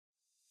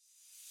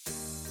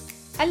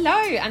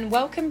Hello and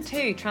welcome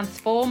to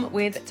Transform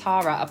with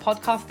Tara, a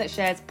podcast that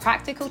shares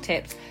practical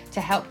tips to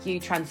help you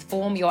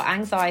transform your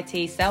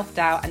anxiety,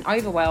 self-doubt and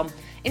overwhelm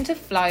into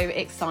flow,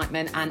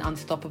 excitement and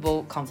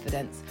unstoppable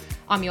confidence.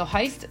 I'm your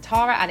host,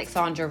 Tara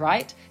Alexandra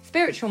Wright,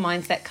 spiritual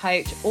mindset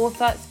coach,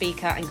 author,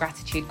 speaker and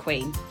gratitude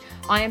queen.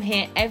 I am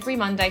here every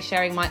Monday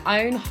sharing my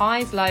own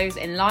highs, lows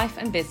in life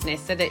and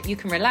business so that you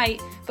can relate,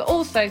 but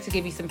also to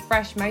give you some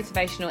fresh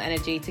motivational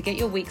energy to get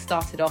your week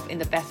started off in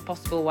the best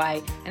possible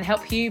way and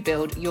help you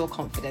build your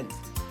confidence.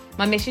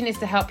 My mission is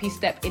to help you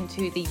step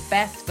into the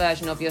best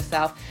version of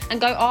yourself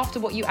and go after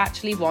what you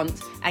actually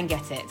want and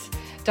get it.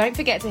 Don't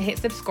forget to hit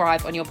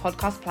subscribe on your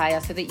podcast player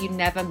so that you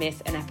never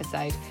miss an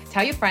episode.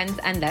 Tell your friends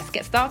and let's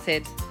get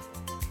started.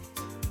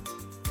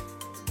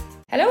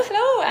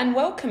 Hello, and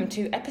welcome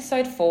to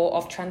episode 4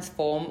 of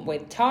Transform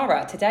with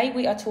Tara. Today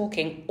we are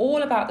talking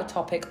all about the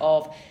topic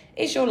of,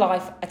 is your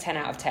life a 10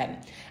 out of 10?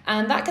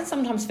 And that can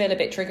sometimes feel a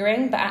bit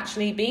triggering, but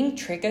actually being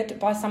triggered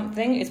by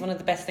something is one of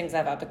the best things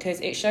ever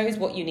because it shows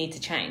what you need to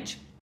change.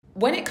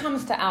 When it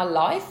comes to our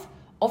life,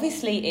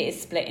 obviously it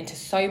is split into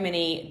so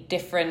many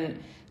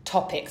different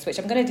topics, which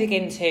I'm going to dig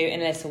into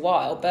in a little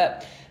while,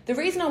 but the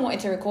reason I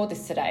wanted to record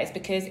this today is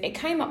because it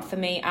came up for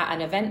me at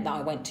an event that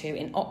I went to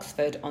in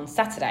Oxford on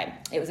Saturday.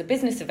 It was a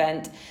business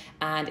event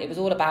and it was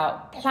all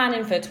about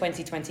planning for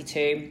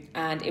 2022,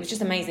 and it was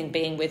just amazing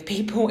being with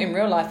people in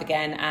real life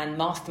again and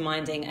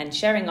masterminding and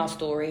sharing our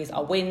stories,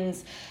 our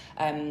wins,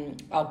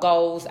 our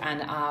goals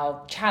and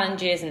our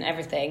challenges and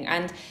everything.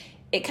 And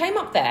it came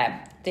up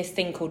there, this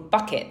thing called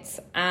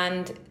buckets,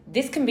 and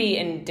this can be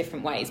in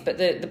different ways, but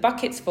the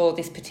buckets for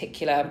this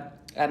particular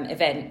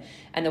event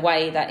and the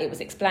way that it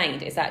was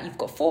explained is that you've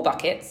got 4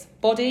 buckets: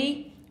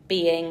 body,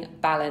 being,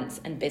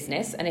 balance and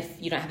business. And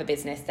if you don't have a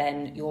business,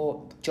 then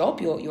your job,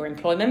 your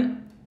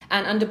employment.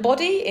 And under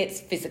body it's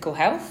physical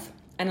health,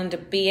 and under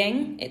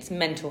being it's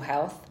mental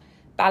health.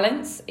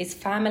 Balance is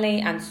family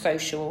and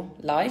social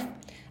life,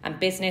 and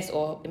business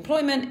or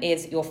employment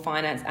is your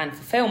finance and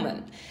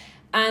fulfillment.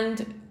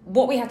 And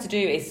what we had to do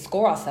is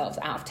score ourselves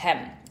out of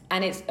 10.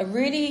 And it's a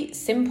really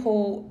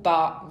simple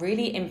but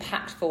really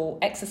impactful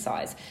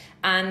exercise.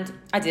 And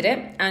I did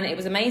it, and it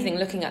was amazing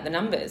looking at the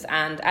numbers.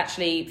 And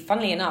actually,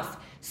 funnily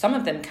enough, some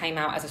of them came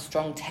out as a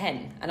strong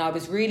 10. And I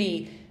was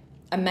really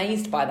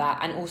amazed by that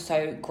and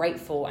also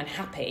grateful and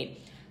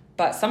happy.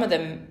 But some of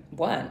them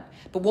weren't.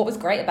 But what was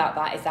great about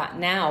that is that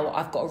now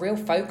I've got a real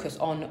focus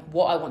on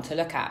what I want to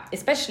look at,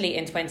 especially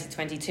in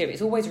 2022.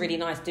 It's always really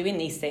nice doing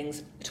these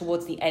things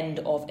towards the end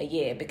of a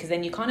year, because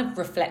then you kind of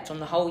reflect on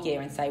the whole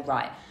year and say,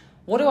 right,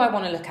 what do I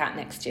want to look at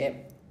next year?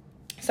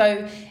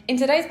 So in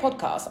today's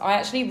podcast, I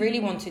actually really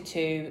wanted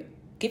to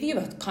give you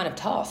a kind of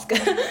task,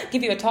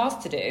 give you a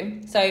task to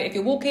do. So if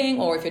you're walking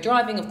or if you're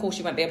driving, of course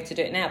you won't be able to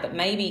do it now, but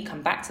maybe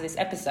come back to this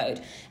episode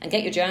and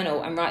get your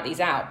journal and write these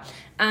out.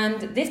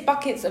 And this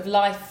buckets of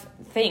life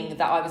thing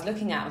that I was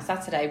looking at on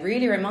Saturday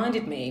really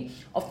reminded me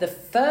of the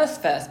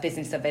first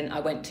business event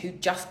I went to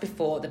just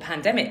before the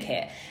pandemic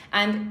hit.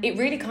 And it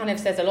really kind of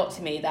says a lot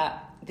to me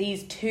that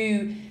these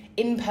 2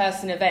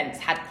 in-person events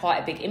had quite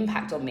a big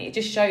impact on me. It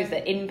just shows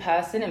that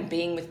in-person and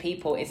being with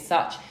people is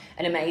such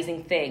an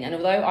amazing thing. And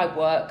although I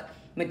work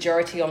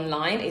majority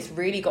online, it's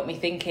really got me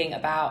thinking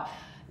about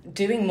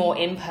doing more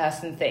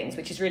in-person things,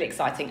 which is really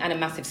exciting. And a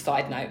massive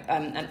side note,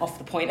 and off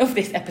the point of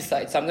this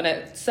episode, so I'm going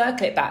to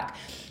circle it back.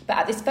 But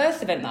at this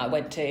first event that I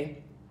went to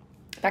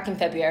back in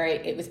February,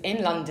 it was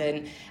in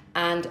London,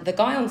 and the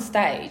guy on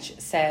stage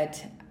said,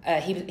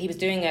 he was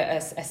doing a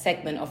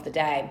segment of the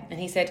day, and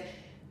he said,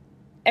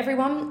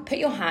 everyone, put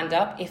your hand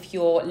up if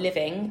you're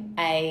living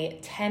a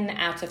 10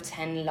 out of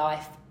 10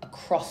 life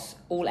across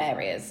all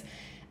areas.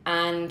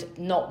 And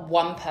not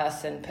one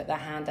person put their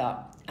hand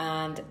up.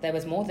 And there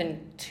was more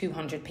than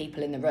 200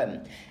 people in the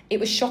room. It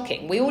was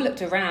shocking. We all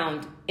looked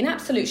around in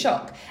absolute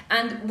shock.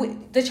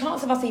 And the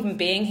chance of us even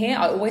being here,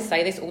 I always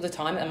say this all the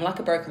time, I'm like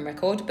a broken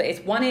record, but it's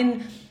 1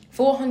 in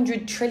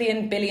 400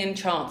 trillion billion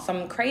chance,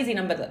 some crazy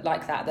number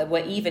like that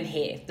we're even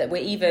here, that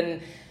we're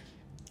even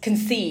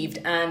conceived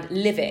and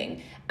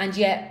living. And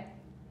yet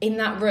in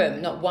that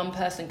room, not one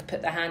person could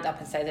put their hand up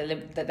and say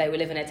that they were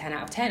living a 10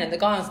 out of 10. And the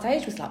guy on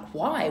stage was like,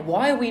 why?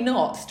 Why are we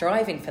not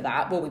striving for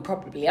that? Well, we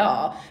probably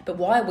are, but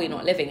why are we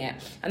not living it?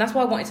 And that's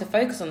why I wanted to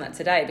focus on that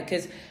today,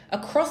 because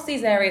across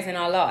these areas in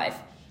our life,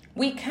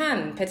 we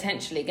can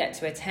potentially get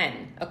to a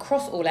 10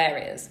 across all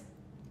areas.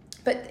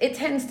 But it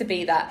tends to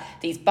be that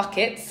these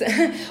buckets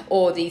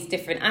or these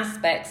different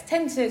aspects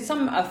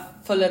some are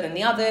fuller than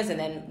the others, and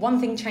then one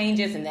thing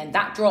changes and then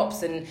that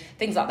drops and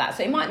things like that.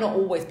 So it might not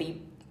always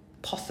be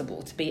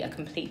possible to be a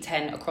complete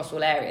 10 across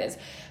all areas.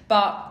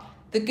 But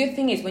the good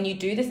thing is when you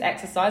do this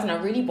exercise, and I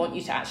really want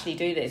you to actually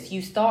do this,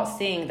 you start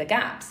seeing the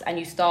gaps and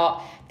you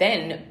start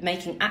then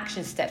making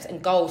action steps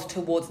and goals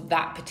towards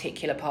that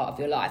particular part of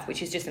your life,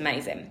 which is just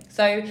amazing.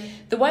 So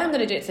the way I'm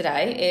going to do it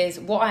today is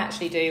what I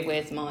actually do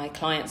with my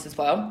clients as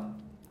well.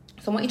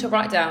 So I want you to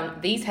write down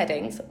these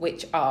headings,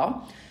 which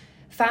are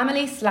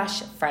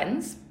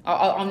family/friends.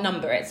 I'll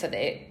number it so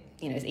that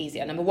it's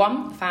easier. Number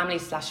 1,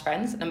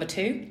 family/friends. Number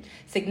 2,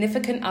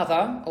 significant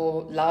other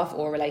or love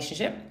or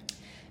relationship.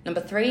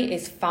 Number 3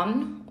 is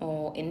fun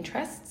or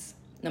interests.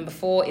 Number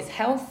 4 is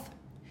health.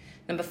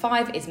 Number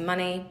 5 is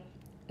money.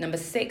 Number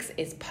 6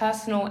 is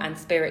personal and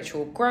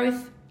spiritual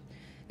growth.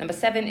 Number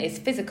 7 is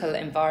physical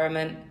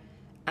environment.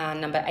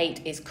 And number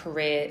 8 is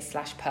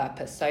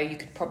career/purpose. So you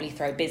could probably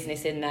throw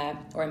business in there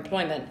or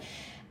employment.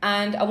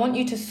 And I want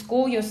you to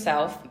score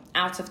yourself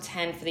out of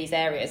 10 for these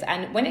areas.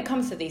 And when it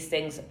comes to these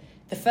things,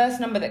 the first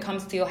number that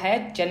comes to your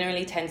head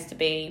generally tends to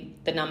be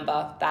the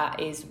number that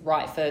is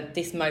right for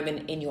this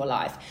moment in your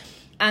life.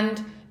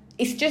 And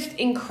it's just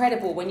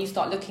incredible when you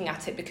start looking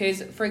at it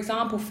because, for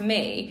example, for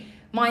me,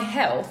 my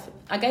health,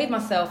 I gave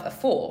myself a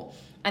 4.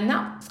 And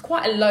that's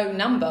quite a low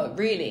number,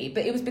 really.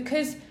 But it was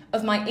because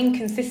of my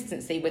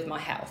inconsistency with my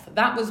health.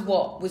 That was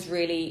what was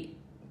really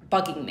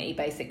bugging me,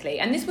 basically.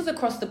 And this was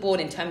across the board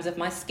in terms of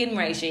my skin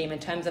regime, in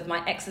terms of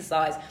my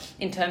exercise,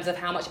 in terms of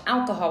how much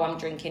alcohol I'm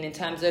drinking, in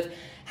terms of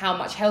how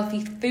much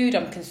healthy food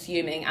I'm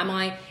consuming. Am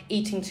I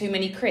eating too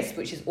many crisps,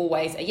 which is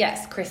always a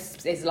yes.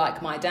 Crisps is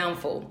like my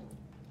downfall.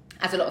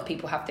 As a lot of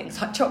people have things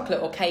like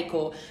chocolate or cake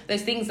or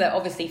those things that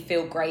obviously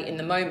feel great in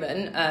the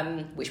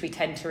moment, which we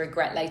tend to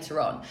regret later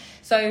on.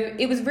 So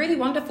it was really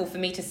wonderful for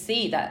me to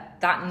see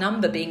that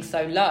number being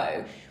so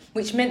low,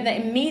 which meant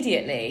that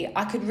immediately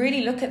I could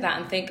really look at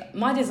that and think,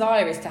 my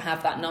desire is to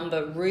have that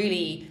number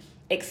really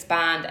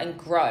expand and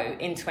grow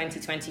in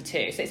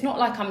 2022. So it's not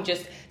like I'm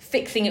just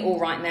fixing it all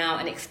right now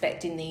and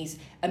expecting these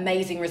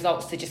amazing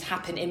results to just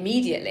happen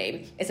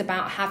immediately. It's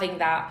about having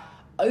that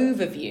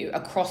overview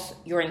across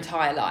your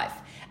entire life.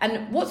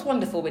 And what's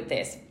wonderful with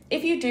this,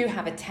 if you do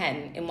have a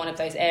 10 in one of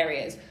those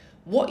areas,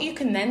 what you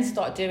can then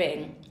start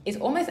doing is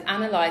almost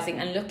analysing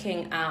and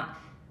looking at,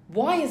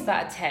 why is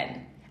that a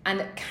 10?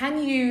 And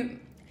can you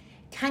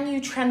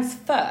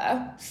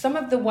transfer some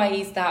of the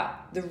ways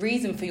that the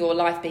reason for your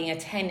life being a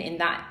 10 in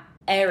that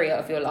area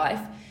of your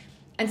life,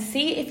 and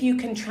see if you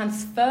can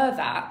transfer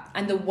that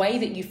and the way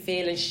that you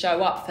feel and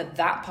show up for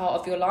that part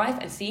of your life,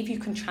 and see if you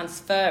can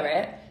transfer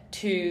it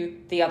to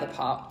the other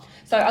part.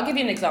 So I'll give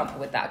you an example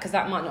with that, because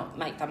that might not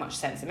make that much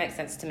sense. It makes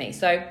sense to me.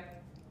 So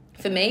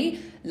for me,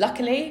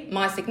 luckily,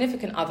 my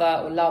significant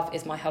other or love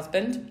is my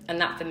husband, and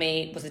that for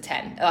me was a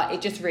 10.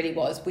 It just really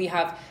was. We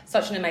have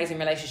such an amazing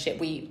relationship.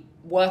 We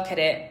work at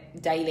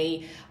it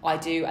daily. I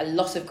do a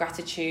lot of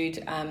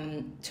gratitude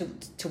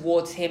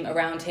towards him,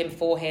 around him,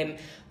 for him.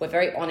 We're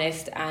very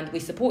honest and we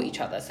support each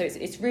other. So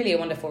it's really a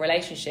wonderful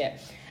relationship.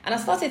 And I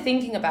started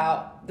thinking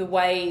about the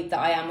way that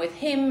I am with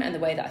him and the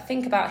way that I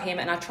think about him.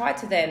 And I tried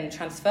to then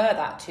transfer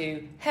that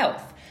to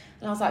health.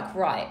 And I was like,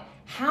 right,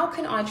 how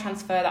can I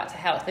transfer that to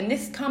health? And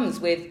this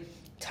comes with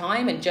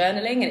time and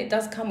journaling. And it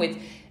does come with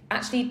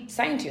actually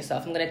saying to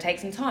yourself, I'm going to take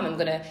some time. I'm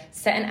going to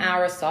set an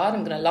hour aside.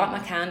 I'm going to light my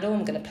candle.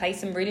 I'm going to play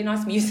some really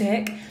nice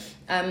music,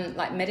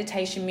 like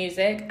meditation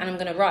music, and I'm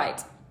going to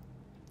write.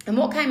 And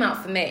what came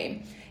out for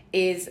me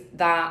is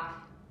that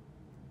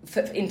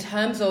in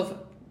terms of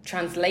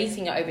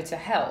translating it over to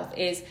health,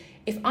 is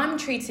if I'm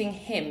treating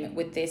him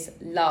with this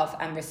love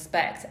and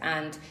respect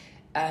and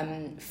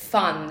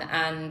fun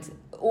and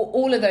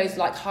all of those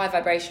like high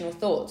vibrational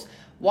thoughts,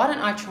 why don't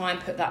I try and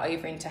put that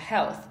over into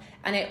health?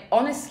 And it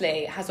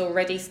honestly has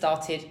already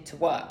started to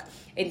work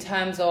in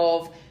terms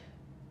of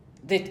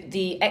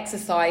the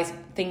exercise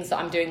things that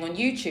I'm doing on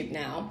YouTube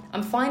now.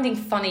 I'm finding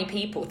funny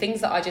people,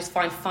 things that I just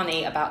find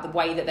funny about the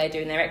way that they're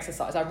doing their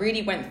exercise. I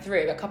really went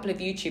through a couple of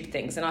YouTube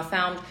things and I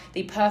found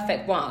the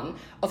perfect one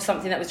of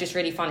something that was just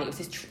really funny. It was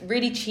this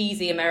really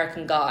cheesy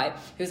American guy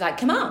who was like,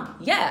 come on,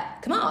 yeah,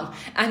 come on.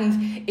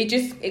 And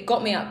it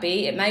got me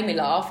upbeat, it made me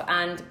laugh,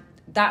 and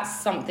that's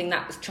something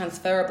that was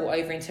transferable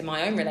over into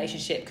my own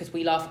relationship because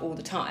we laugh all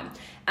the time.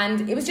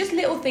 And it was just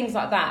little things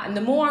like that. And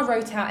the more I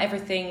wrote out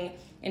everything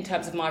in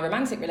terms of my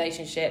romantic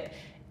relationship,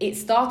 it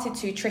started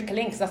to trickle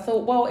in, because I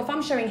thought, well, if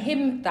I'm showing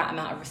him that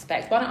amount of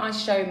respect, why don't I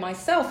show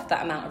myself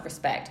that amount of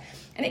respect?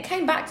 And it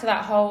came back to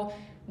that whole,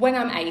 when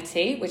I'm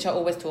 80, which I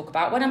always talk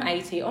about, when I'm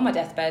 80 on my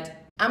deathbed,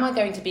 am I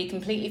going to be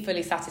completely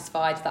fully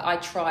satisfied that I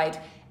tried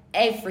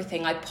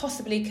everything I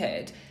possibly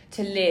could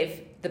to live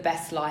the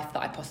best life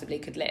that I possibly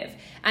could live?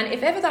 And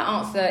if ever that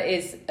answer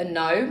is a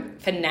no,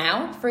 for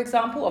now, for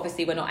example,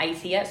 obviously we're not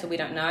 80 yet, so we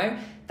don't know,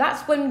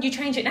 that's when you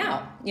change it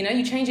now.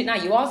 You change it now.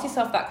 You ask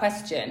yourself that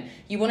question.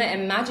 You want to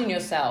imagine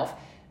yourself,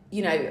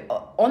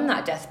 on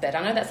that deathbed.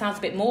 I know that sounds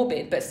a bit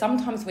morbid, but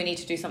sometimes we need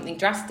to do something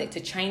drastic to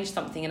change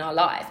something in our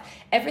life.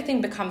 Everything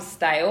becomes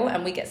stale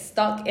and we get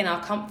stuck in our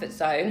comfort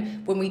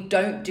zone when we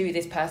don't do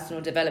this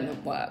personal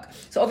development work.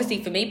 So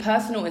obviously for me,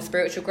 personal and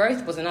spiritual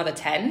growth was another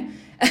 10.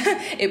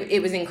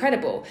 It was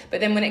incredible.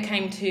 But then when it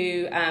came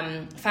to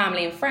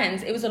family and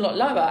friends, it was a lot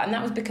lower. And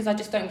that was because I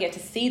just don't get to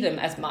see them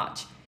as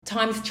much.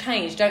 Times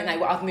change, don't they?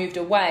 Well, I've moved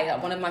away.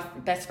 Like, one of my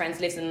best friends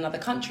lives in another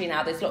country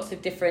now. There's lots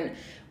of different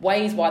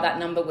ways why that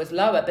number was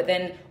lower. But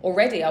then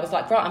already I was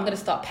like, right, I'm going to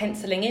start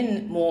penciling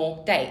in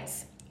more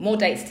dates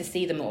to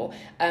see them all.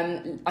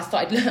 I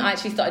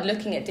actually started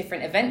looking at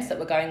different events that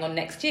were going on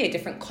next year,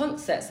 different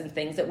concerts and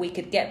things that we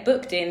could get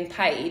booked in,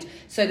 paid,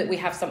 so that we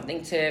have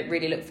something to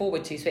really look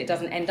forward to, so it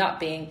doesn't end up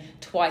being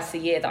twice a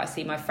year that I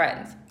see my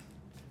friends.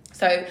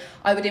 So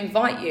I would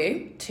invite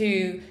you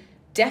to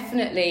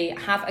definitely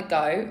have a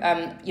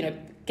go.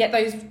 Get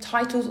those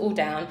titles all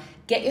down,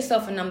 get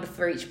yourself a number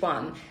for each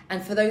one.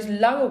 And for those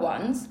lower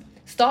ones,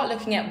 start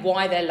looking at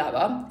why they're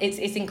lower.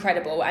 It's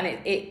incredible. And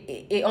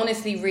it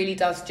honestly really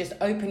does just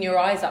open your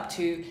eyes up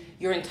to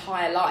your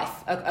entire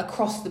life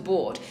across the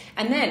board.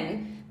 And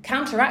then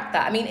counteract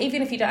that. I mean,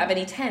 even if you don't have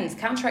any 10s,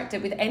 counteract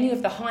it with any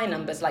of the high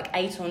numbers like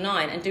 8 or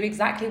 9, and do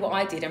exactly what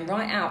I did and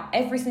write out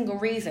every single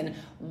reason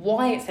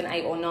why it's an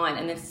 8 or 9,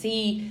 and then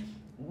see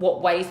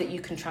what ways that you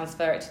can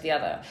transfer it to the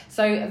other.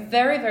 So a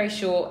very, very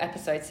short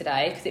episode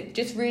today, because it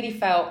just really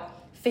felt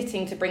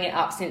fitting to bring it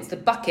up, since the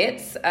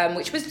buckets,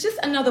 which was just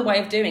another way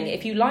of doing it.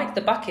 If you like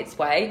the buckets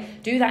way,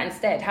 do that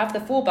instead. Have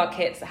the 4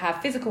 buckets,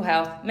 have physical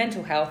health,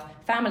 mental health,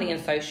 family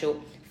and social,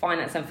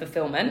 finance and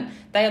fulfillment.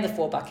 They are the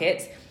 4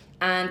 buckets.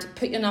 And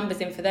put your numbers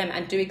in for them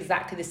and do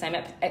exactly the same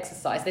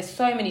exercise. There's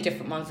so many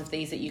different ones of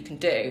these that you can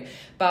do.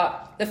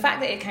 But the fact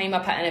that it came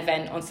up at an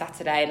event on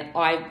Saturday, and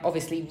I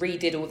obviously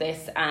redid all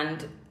this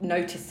and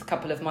noticed a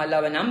couple of my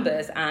lower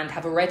numbers and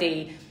have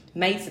already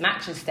made some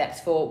action steps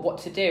for what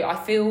to do, I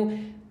feel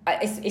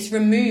it's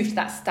removed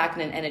that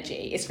stagnant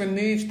energy. It's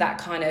removed that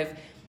kind of,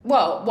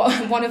 well,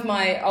 one of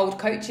my old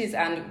coaches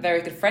and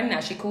very good friend now,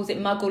 she calls it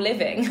muggle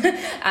living.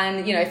 And,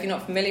 if you're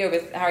not familiar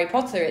with Harry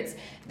Potter,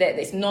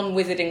 it's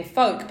non-wizarding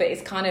folk, but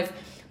it's kind of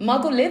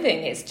muggle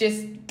living. It's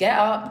just get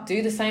up,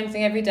 do the same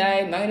thing every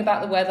day, moan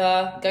about the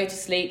weather, go to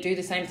sleep, do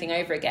the same thing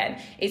over again.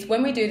 It's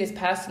when we do this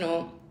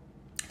personal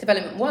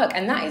development work,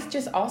 and that is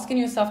just asking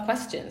yourself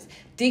questions,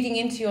 digging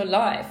into your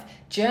life,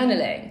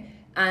 journaling,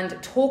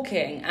 and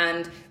talking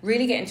and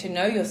really getting to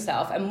know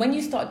yourself. And when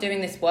you start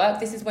doing this work,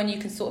 this is when you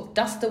can sort of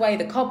dust away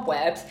the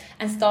cobwebs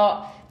and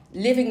start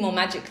living more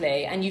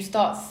magically, and you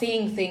start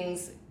seeing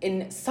things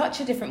in such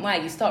a different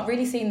way. You start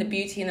really seeing the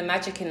beauty and the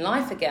magic in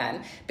life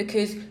again,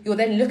 because you're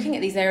then looking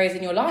at these areas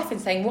in your life and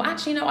saying, well,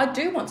 actually, no, I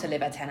do want to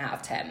live a 10 out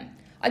of 10.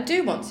 I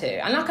do want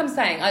to. And like I'm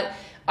saying,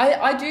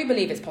 I do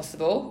believe it's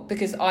possible,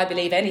 because I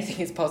believe anything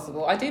is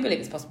possible. I do believe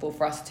it's possible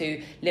for us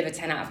to live a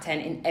 10 out of 10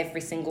 in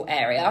every single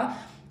area.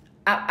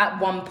 At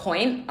one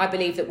point, I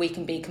believe that we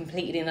can be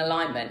completely in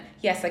alignment.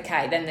 Yes,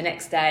 okay, then the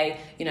next day,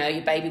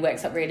 your baby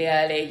wakes up really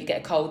early, you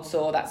get a cold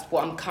sore. That's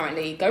what I'm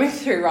currently going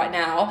through right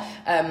now,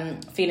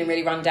 feeling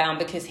really run down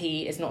because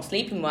he is not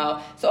sleeping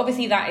well. So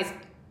obviously that is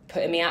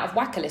putting me out of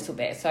whack a little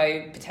bit.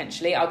 So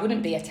potentially I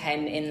wouldn't be a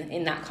 10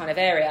 in that kind of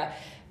area.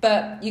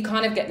 But you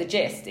kind of get the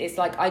gist. It's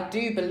like, I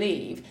do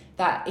believe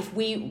that if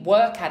we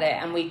work at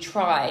it and we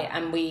try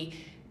and we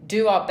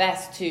do our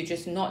best to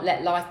just not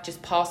let life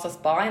just pass us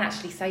by, and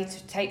actually say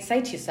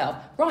to yourself,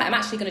 right, I'm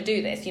actually going to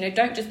do this.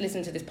 Don't just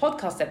listen to this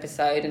podcast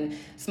episode and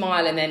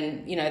smile and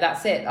then,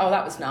 that's it. Oh,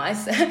 that was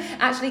nice.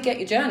 Actually get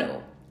your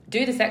journal.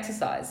 Do this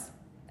exercise.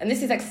 And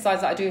this is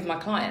exercise that I do with my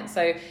clients.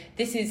 So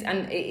this is,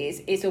 and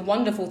it's a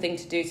wonderful thing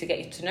to do to get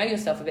you to know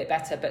yourself a bit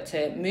better, but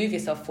to move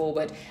yourself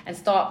forward and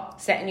start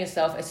setting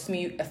yourself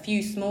a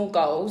few small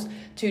goals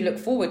to look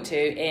forward to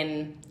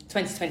in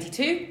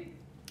 2022.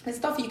 There's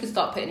stuff you can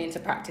start putting into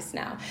practice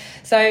now.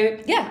 So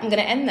yeah, I'm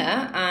going to end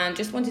there, and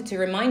just wanted to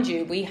remind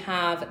you, we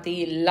have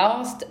the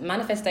last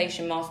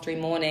Manifestation Mastery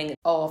morning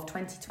of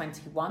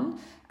 2021,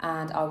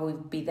 and I will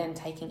be then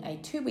taking a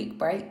 2-week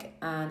break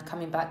and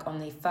coming back on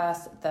the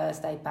first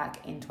Thursday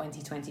back in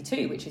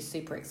 2022, which is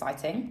super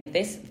exciting.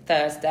 This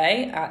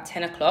Thursday at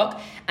 10 o'clock,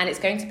 and it's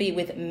going to be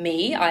with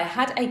me. I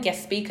had a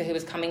guest speaker who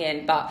was coming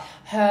in, but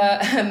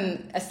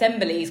her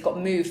assemblies got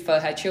moved for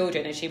her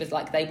children, and she was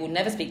like, they will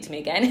never speak to me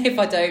again if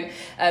I don't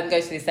go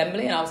to the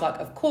assembly. And I was like,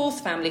 of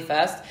course, family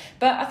first.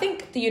 But I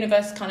think the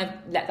universe kind of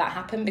let that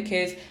happen,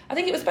 because I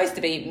think it was supposed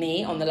to be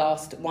me on the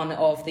last one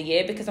of the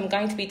year, because I'm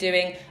going to be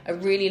doing a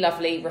really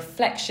lovely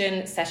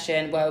reflection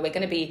session where we're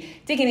going to be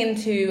digging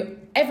into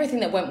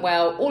everything that went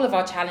well, all of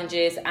our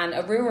challenges, and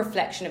a real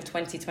reflection of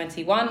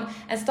 2021,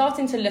 and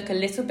starting to look a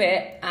little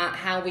bit at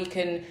how we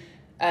can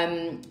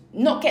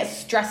not get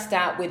stressed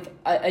out with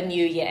a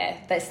new year.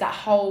 That's that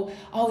whole,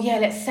 oh yeah,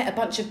 let's set a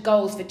bunch of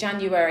goals for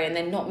January and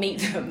then not meet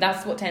them.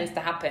 That's what tends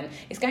to happen.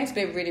 It's going to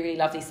be a really, really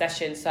lovely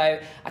session, so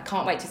I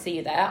can't wait to see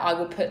you there. I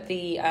will put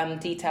the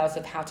details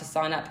of how to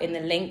sign up in the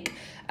link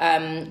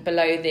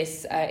below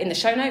this, in the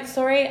show notes,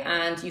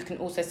 and you can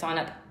also sign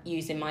up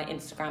using my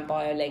Instagram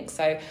bio link.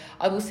 So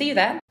I will see you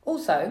there.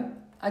 Also,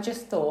 I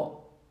just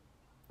thought,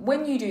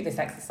 when you do this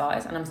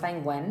exercise, and I'm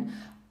saying when,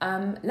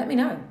 let me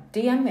know.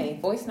 DM me,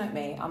 voice note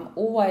me. I'm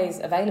always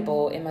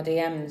available in my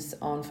DMs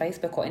on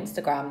Facebook or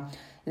Instagram.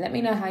 Let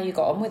me know how you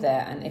got on with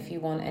it, and if you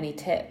want any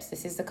tips.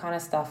 This is the kind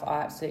of stuff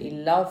I absolutely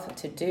love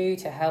to do,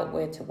 to help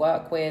with, to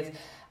work with,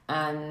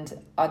 and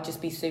I'd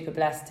just be super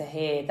blessed to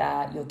hear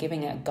that you're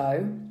giving it a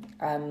go,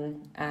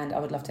 and I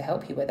would love to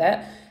help you with it.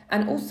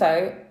 And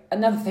also,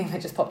 another thing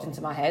that just popped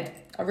into my head,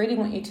 I really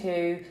want you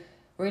to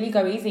really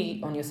go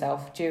easy on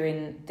yourself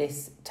during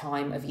this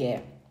time of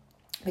year.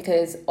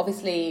 because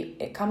obviously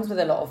it comes with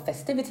a lot of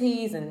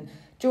festivities and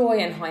joy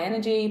and high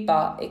energy,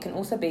 but it can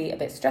also be a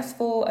bit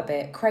stressful, a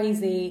bit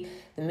crazy.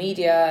 The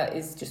media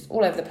is just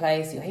all over the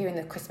place. You're hearing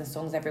the Christmas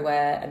songs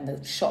everywhere, and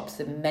the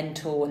shops are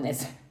mental, and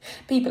there's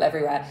people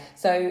everywhere.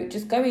 So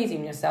just go easy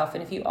on yourself.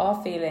 And if you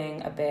are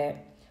feeling a bit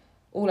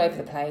all over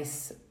the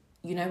place,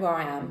 you know where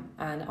I am,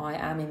 and I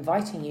am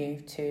inviting you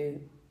to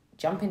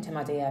jump into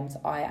my DMs.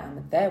 I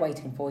am there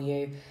waiting for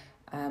you.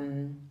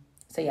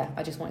 So yeah,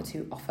 I just wanted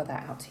to offer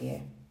that out to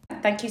you.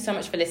 Thank you so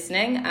much for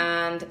listening,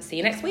 and see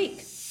you next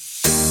week.